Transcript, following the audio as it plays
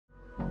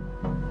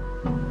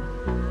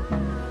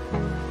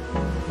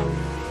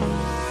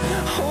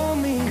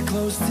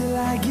close till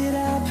I get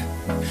up.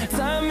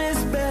 Time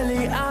is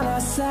barely on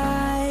our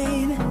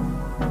side.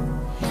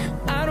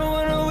 I don't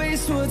wanna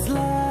waste what's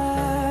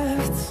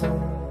left.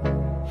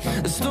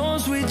 The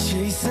storms we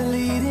chase are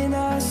leading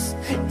us,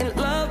 and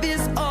love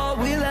is all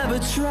we'll ever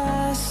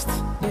trust.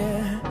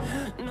 Yeah.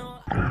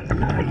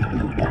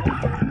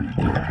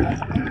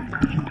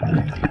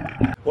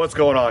 What's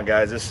going on,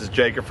 guys? This is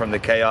Jacob from the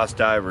Chaos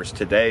Divers.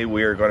 Today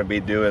we are going to be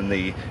doing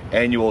the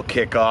annual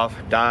kickoff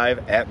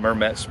dive at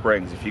Mermet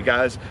Springs. If you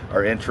guys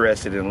are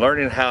interested in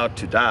learning how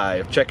to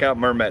dive, check out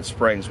Mermet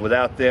Springs.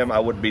 Without them, I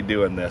wouldn't be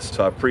doing this.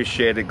 So I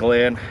appreciate it,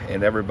 Glen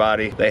and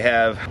everybody. They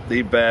have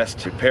the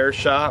best repair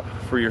shop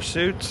for your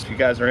suits. If you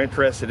guys are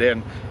interested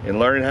in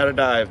learning how to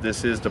dive,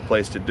 this is the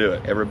place to do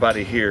it.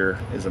 Everybody here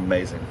is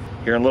amazing.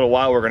 Here in a little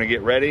while, we're going to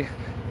get ready.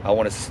 I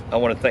want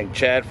to thank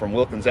Chad from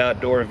Wilkins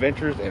Outdoor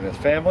Adventures and his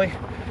family.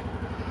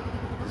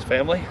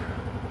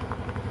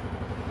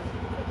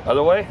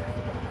 Other way,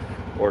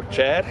 or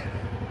Chad.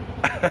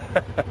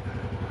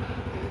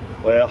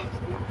 Well,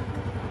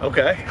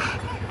 okay.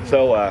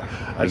 So I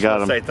just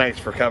want to say thanks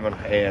for coming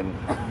and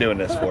doing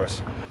this for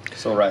us.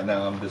 So right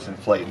now I'm just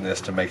inflating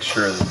this to make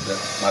sure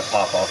that my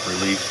pop-off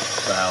relief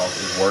valve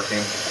is working.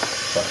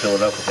 So I fill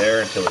it up with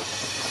air until it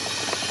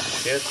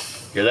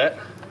hits. Hear that?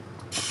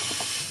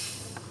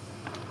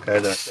 Okay,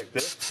 then I take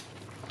this.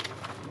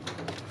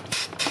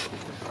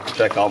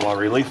 Check all my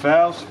relief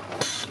valves.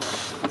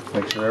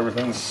 Make sure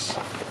everything's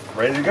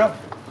ready to go.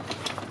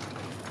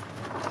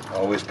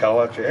 Always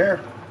call out your air.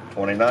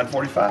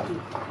 2945.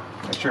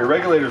 Make sure your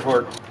regulators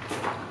work.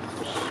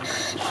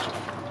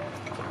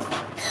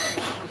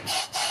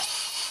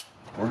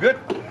 We're good.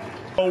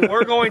 So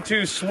we're going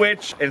to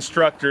switch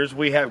instructors.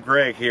 We have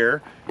Greg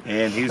here,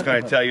 and he's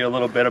going to tell you a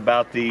little bit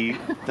about the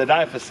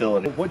dive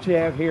facility. What you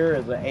have here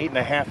is an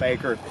 8.5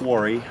 acre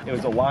quarry. It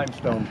was a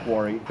limestone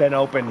quarry. Been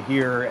open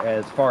here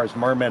as far as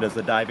Mermet as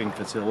a diving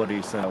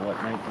facility since,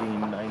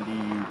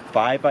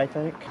 1995, I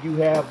think. You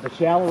have the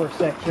shallower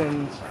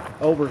sections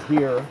over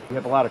here. You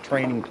have a lot of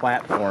training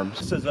platforms.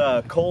 This is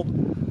a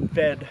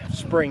cold-fed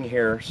spring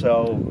here,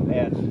 so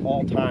at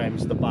all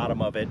times the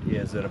bottom of it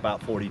is at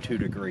about 42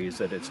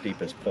 degrees at its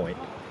deepest point.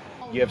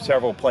 You have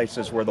several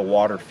places where the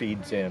water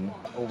feeds in.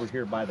 Over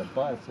here by the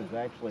bus is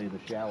actually the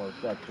shallow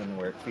section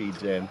where it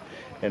feeds in,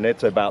 and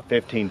it's about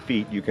 15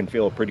 feet. You can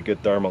feel a pretty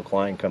good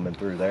thermocline coming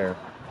through there.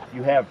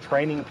 You have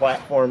training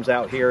platforms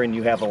out here, and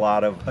you have a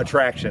lot of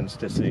attractions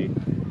to see.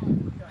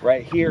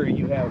 Right here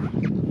you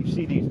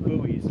see these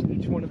buoys.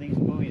 Each one of these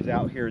buoys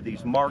out here,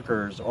 these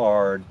markers,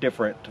 are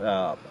different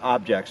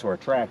objects or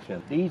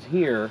attractions. These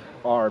here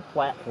are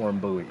platform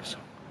buoys.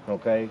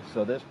 Okay,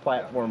 so this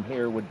platform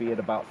here would be at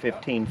about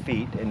 15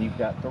 feet, and you've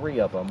got 3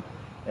 of them.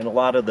 And a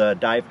lot of the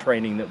dive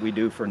training that we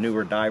do for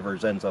newer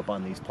divers ends up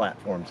on these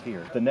platforms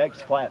here. The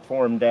next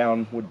platform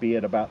down would be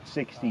at about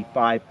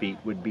 65 feet,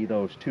 would be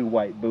those 2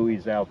 white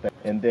buoys out there.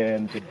 And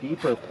then the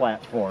deeper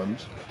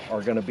platforms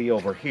are going to be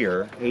over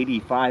here,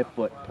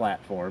 85-foot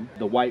platform.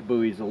 The white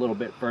buoys a little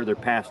bit further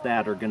past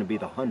that are going to be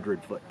the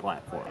 100-foot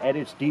platform. At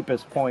its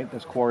deepest point,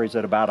 this quarry's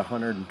at about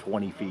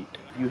 120 feet.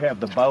 You have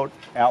the boat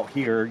out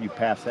here, you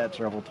pass that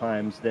several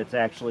times, that's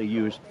actually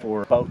used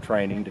for boat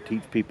training to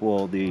teach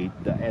people the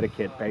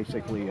etiquette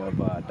basically of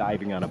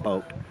diving on a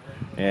boat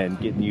and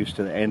getting used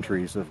to the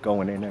entries of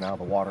going in and out of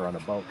the water on a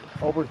boat.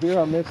 Over here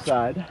on this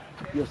side,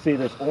 you'll see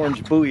this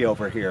orange buoy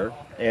over here,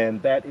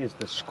 and that is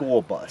the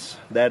school bus.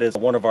 That is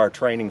one of our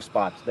training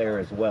spots there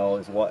as well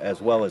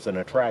as an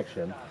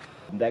attraction.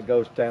 That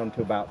goes down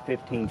to about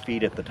 15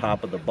 feet at the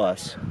top of the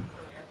bus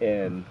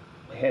and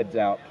heads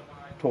out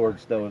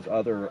towards those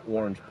other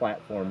orange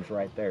platforms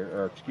right there,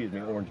 or excuse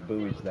me, orange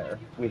buoys there.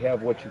 We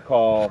have what you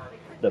call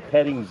the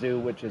petting zoo,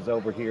 which is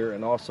over here,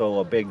 and also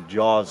a big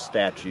Jaws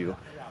statue.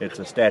 It's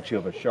a statue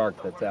of a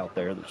shark that's out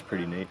there that's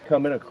pretty neat.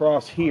 Coming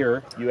across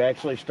here, you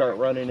actually start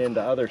running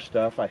into other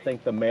stuff. I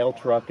think the mail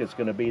truck is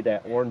going to be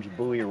that orange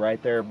buoy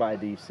right there by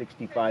the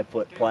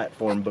 65-foot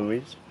platform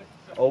buoys.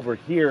 Over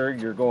here,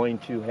 you're going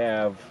to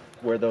have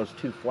where those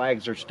 2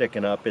 flags are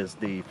sticking up is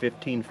the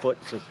 15-foot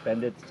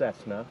suspended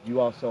Cessna. You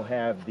also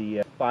have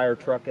the fire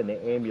truck and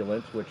the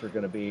ambulance, which are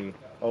going to be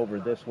over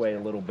this way a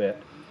little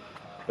bit.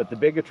 But the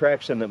big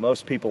attraction that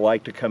most people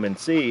like to come and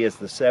see is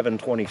the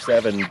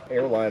 727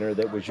 airliner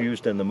that was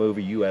used in the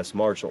movie U.S.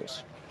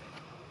 Marshals.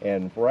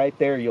 And right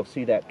there you'll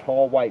see that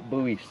tall white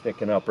buoy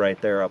sticking up right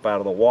there up out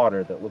of the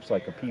water that looks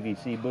like a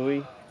PVC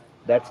buoy.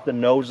 That's the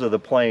nose of the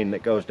plane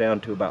that goes down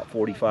to about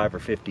 45 or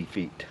 50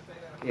 feet.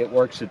 It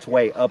works its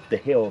way up the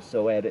hill,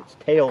 so at its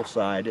tail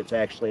side, it's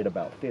actually at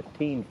about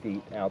 15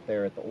 feet out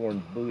there at the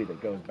orange buoy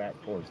that goes back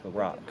towards the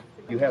rock.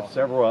 You have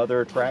several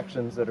other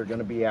attractions that are going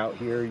to be out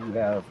here. You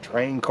have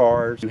train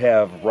cars, you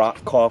have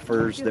rock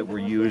coffers that were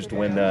used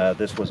when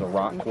this was a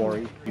rock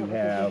quarry. You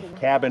have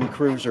cabin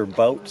cruiser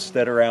boats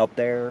that are out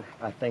there.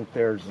 I think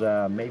there's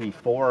maybe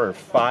 4 or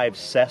 5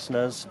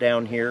 Cessnas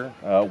down here,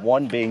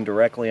 one being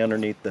directly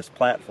underneath this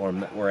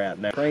platform that we're at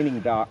now. Training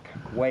dock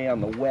way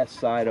on the west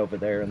side over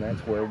there, and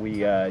that's where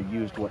we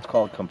used what's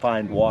called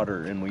confined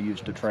water, and we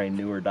used to train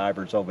newer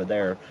divers over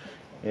there.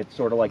 It's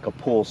sort of like a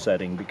pool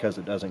setting because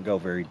it doesn't go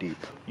very deep.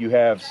 You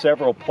have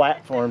several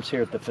platforms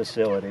here at the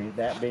facility,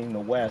 that being the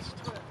west.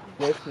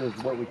 This is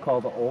what we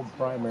call the old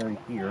primary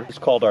here. It's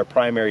called our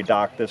primary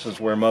dock. This is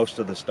where most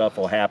of the stuff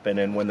will happen,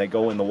 and when they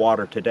go in the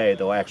water today,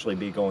 they'll actually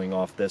be going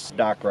off this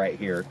dock right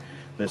here.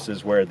 This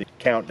is where the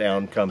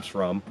countdown comes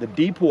from. The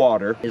deep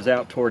water is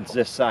out towards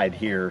this side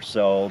here,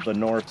 so the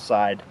north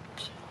side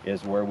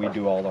is where we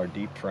do all our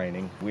deep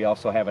training. We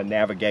also have a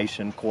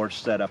navigation course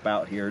set up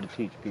out here to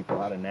teach people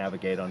how to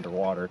navigate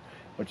underwater,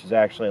 which is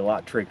actually a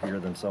lot trickier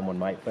than someone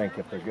might think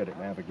if they're good at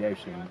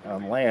navigation.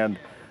 On land,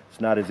 it's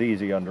not as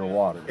easy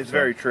underwater. It's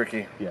very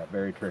tricky. Yeah,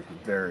 very tricky.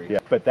 Very. Yeah,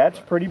 but that's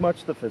pretty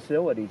much the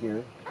facility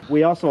here.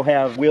 We also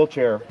have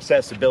wheelchair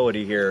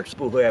accessibility here.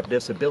 People who have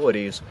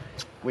disabilities,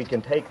 we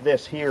can take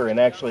this here and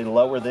actually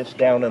lower this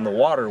down in the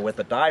water with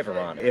a diver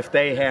on it. If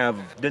they have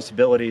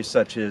disabilities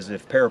such as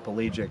if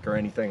paraplegic or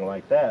anything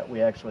like that,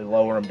 we actually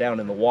lower them down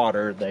in the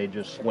water. They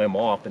just swim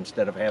off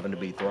instead of having to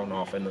be thrown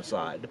off in the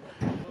side.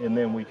 And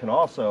then we can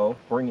also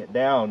bring it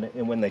down,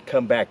 and when they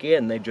come back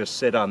in, they just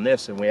sit on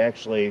this, and we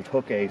actually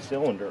hook a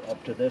cylinder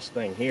up to this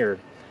thing here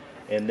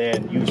and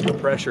then use the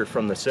pressure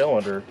from the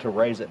cylinder to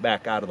raise it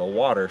back out of the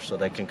water so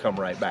they can come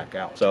right back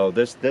out. So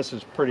this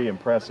is pretty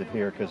impressive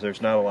here because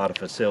there's not a lot of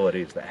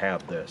facilities that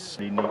have this.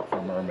 Pretty neat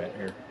for Mermet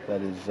here.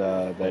 That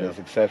is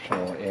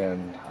exceptional,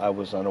 and I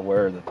was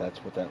unaware that that's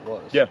what that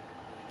was. Yeah,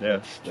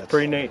 that's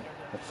pretty neat.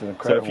 That's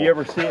incredible. So if you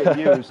ever see it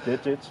used,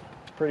 it's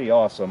pretty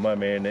awesome. I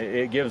mean,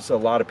 it gives a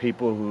lot of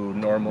people who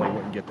normally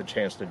wouldn't get the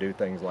chance to do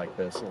things like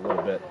this a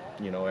little bit,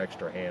 you know,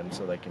 extra hand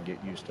so they can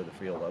get used to the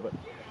feel of it.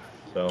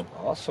 So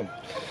awesome.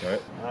 All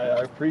right.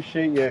 I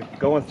appreciate you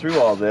going through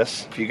all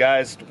this. If you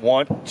guys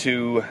want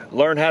to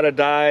learn how to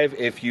dive,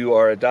 if you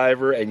are a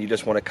diver and you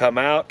just want to come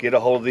out, get a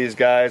hold of these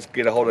guys,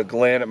 get a hold of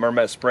Glen at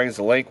Mermet Springs.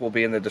 The link will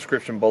be in the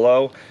description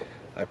below.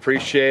 I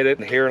appreciate it.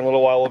 And here in a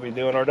little while we'll be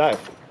doing our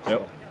dive.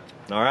 Yep.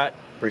 All right.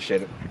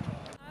 Appreciate it.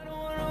 I don't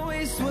wanna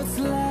waste what's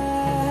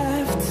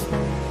left,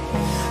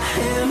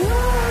 and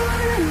on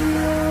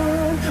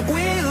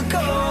we'll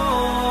go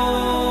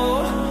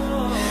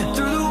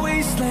through the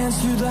wastelands,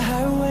 through the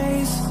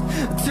highways,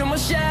 till my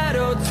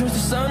shadow turns to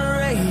sun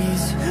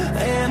rays,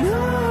 and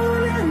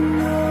on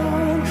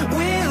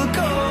we'll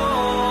go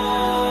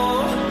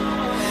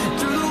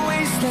through the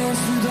wastelands,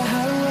 through the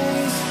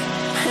highways,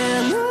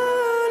 and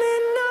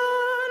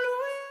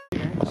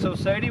on. So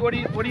Sadie, what do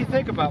you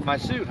think about my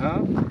suit,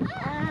 huh?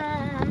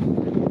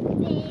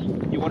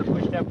 You want to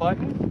push that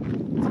button?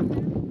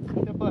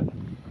 Push that button.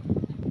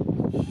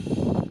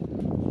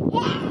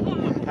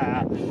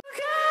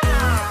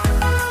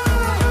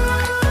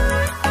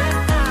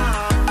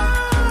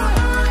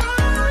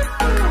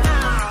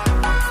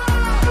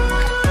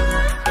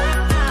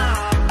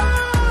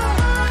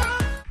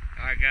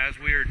 Alright guys,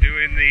 we are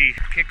doing the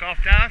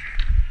kickoff dive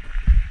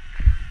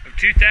of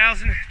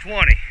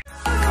 2020.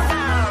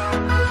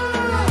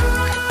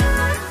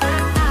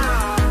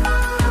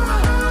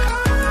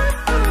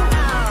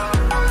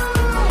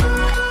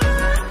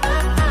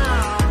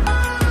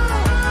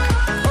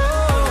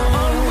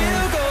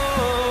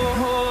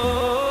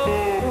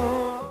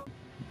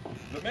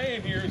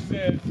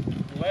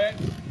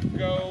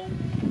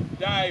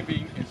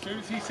 Diving. As soon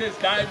as he says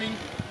diving,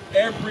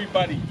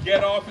 everybody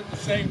get off at the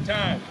same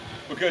time,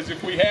 because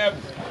if we have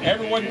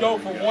everyone go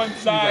from one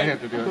side,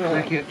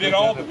 then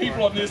all the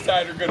people on this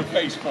side are going to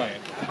face plant.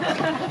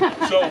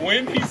 So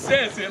when he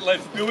says it,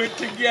 let's do it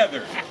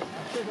together.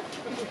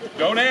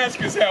 Don't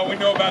ask us how we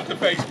know about the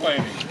face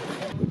planting.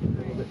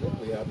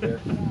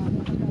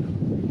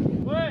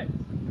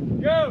 Let's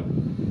go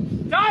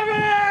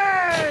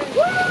diving!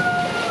 Woo!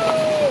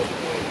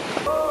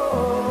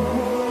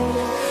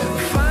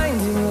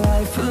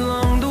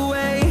 Along the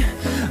way,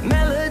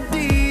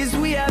 melodies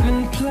we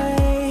haven't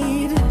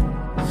played.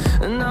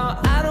 No,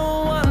 I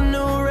don't want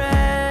no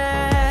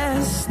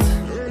rest.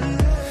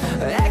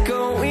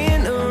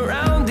 Echoing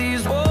around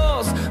these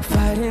walls,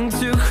 fighting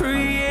to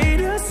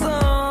create a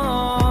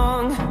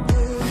song.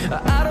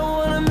 I don't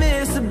wanna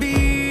miss a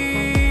beat.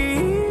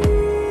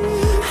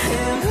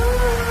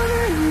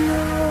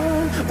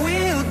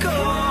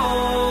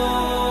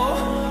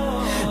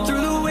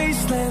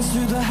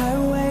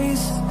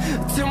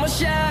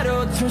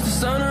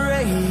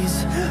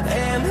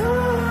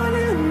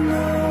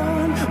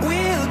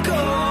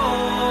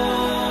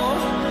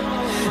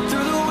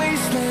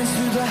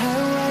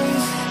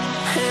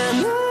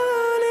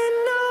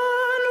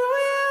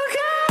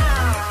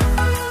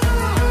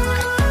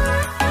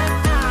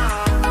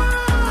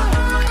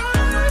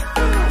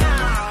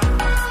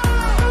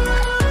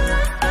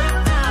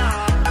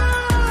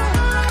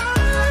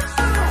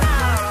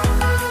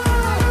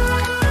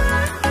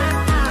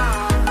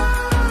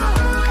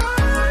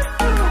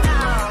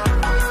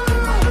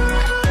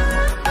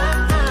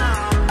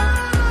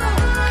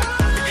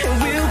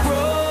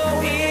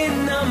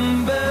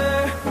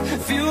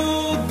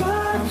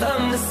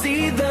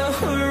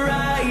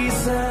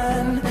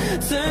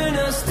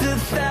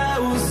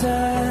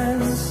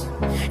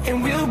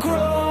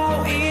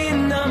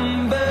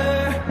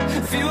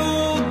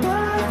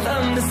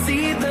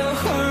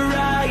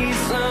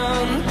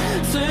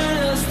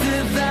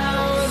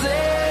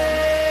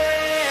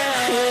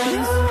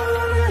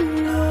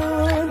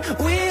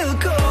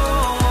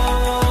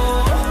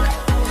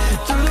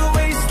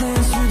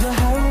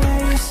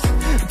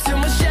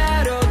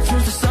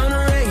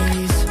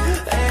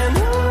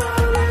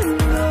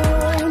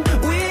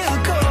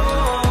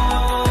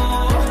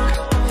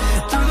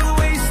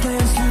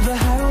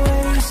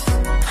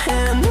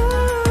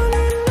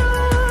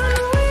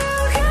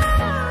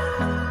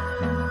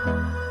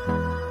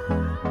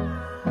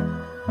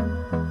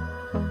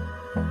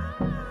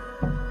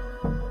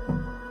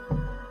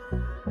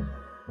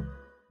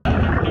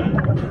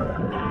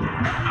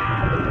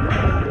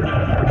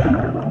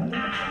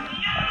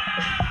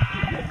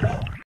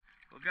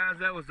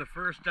 that was the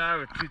first dive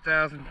of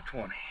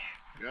 2020.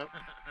 Yep.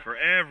 For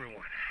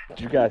everyone. Did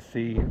you guys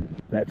see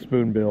that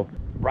spoonbill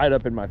right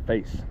up in my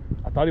face?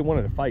 I thought he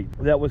wanted to fight.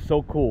 That was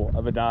so cool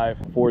of a dive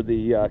for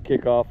the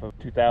kickoff of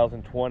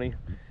 2020.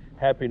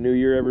 Happy New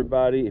Year,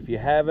 everybody. If you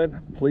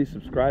haven't, please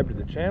subscribe to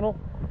the channel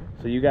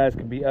so you guys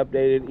can be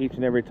updated each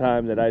and every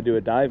time that I do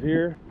a dive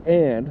here.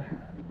 And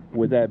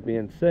with that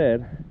being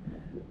said,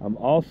 I'm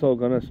also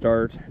gonna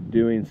start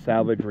doing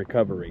salvage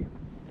recovery.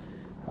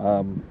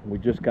 We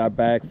just got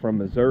back from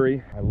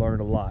Missouri. I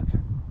learned a lot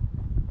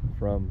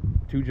from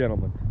two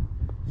gentlemen,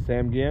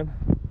 Sam Ginn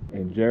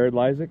and Jared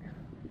Lysick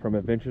from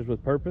Adventures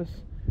with Purpose,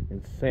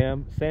 and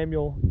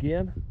Samuel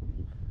Ginn.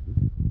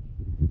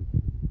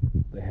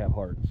 They have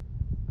hearts.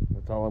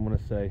 That's all I'm going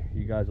to say.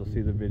 You guys will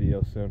see the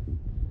video soon.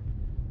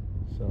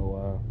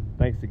 So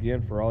thanks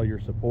again for all your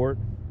support.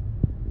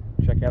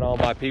 Check out all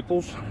my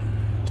peoples.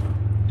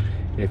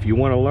 If you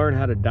want to learn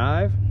how to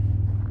dive,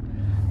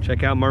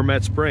 check out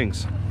Mermet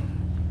Springs.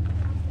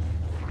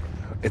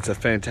 It's a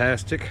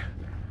fantastic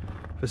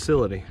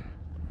facility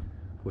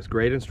with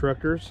great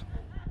instructors.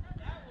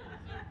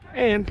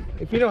 And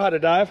if you know how to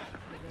dive,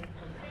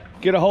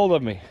 get a hold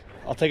of me.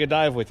 I'll take a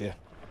dive with you.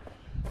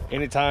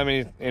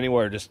 Anytime,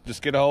 anywhere.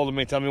 Just get a hold of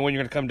me. Tell me when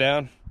you're gonna come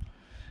down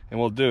and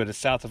we'll do it. It's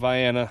south of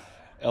Vienna,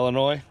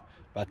 Illinois,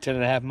 about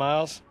 10.5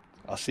 miles.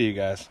 I'll see you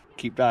guys.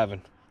 Keep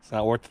diving. It's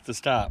not worth it to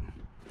stop.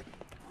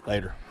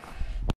 Later.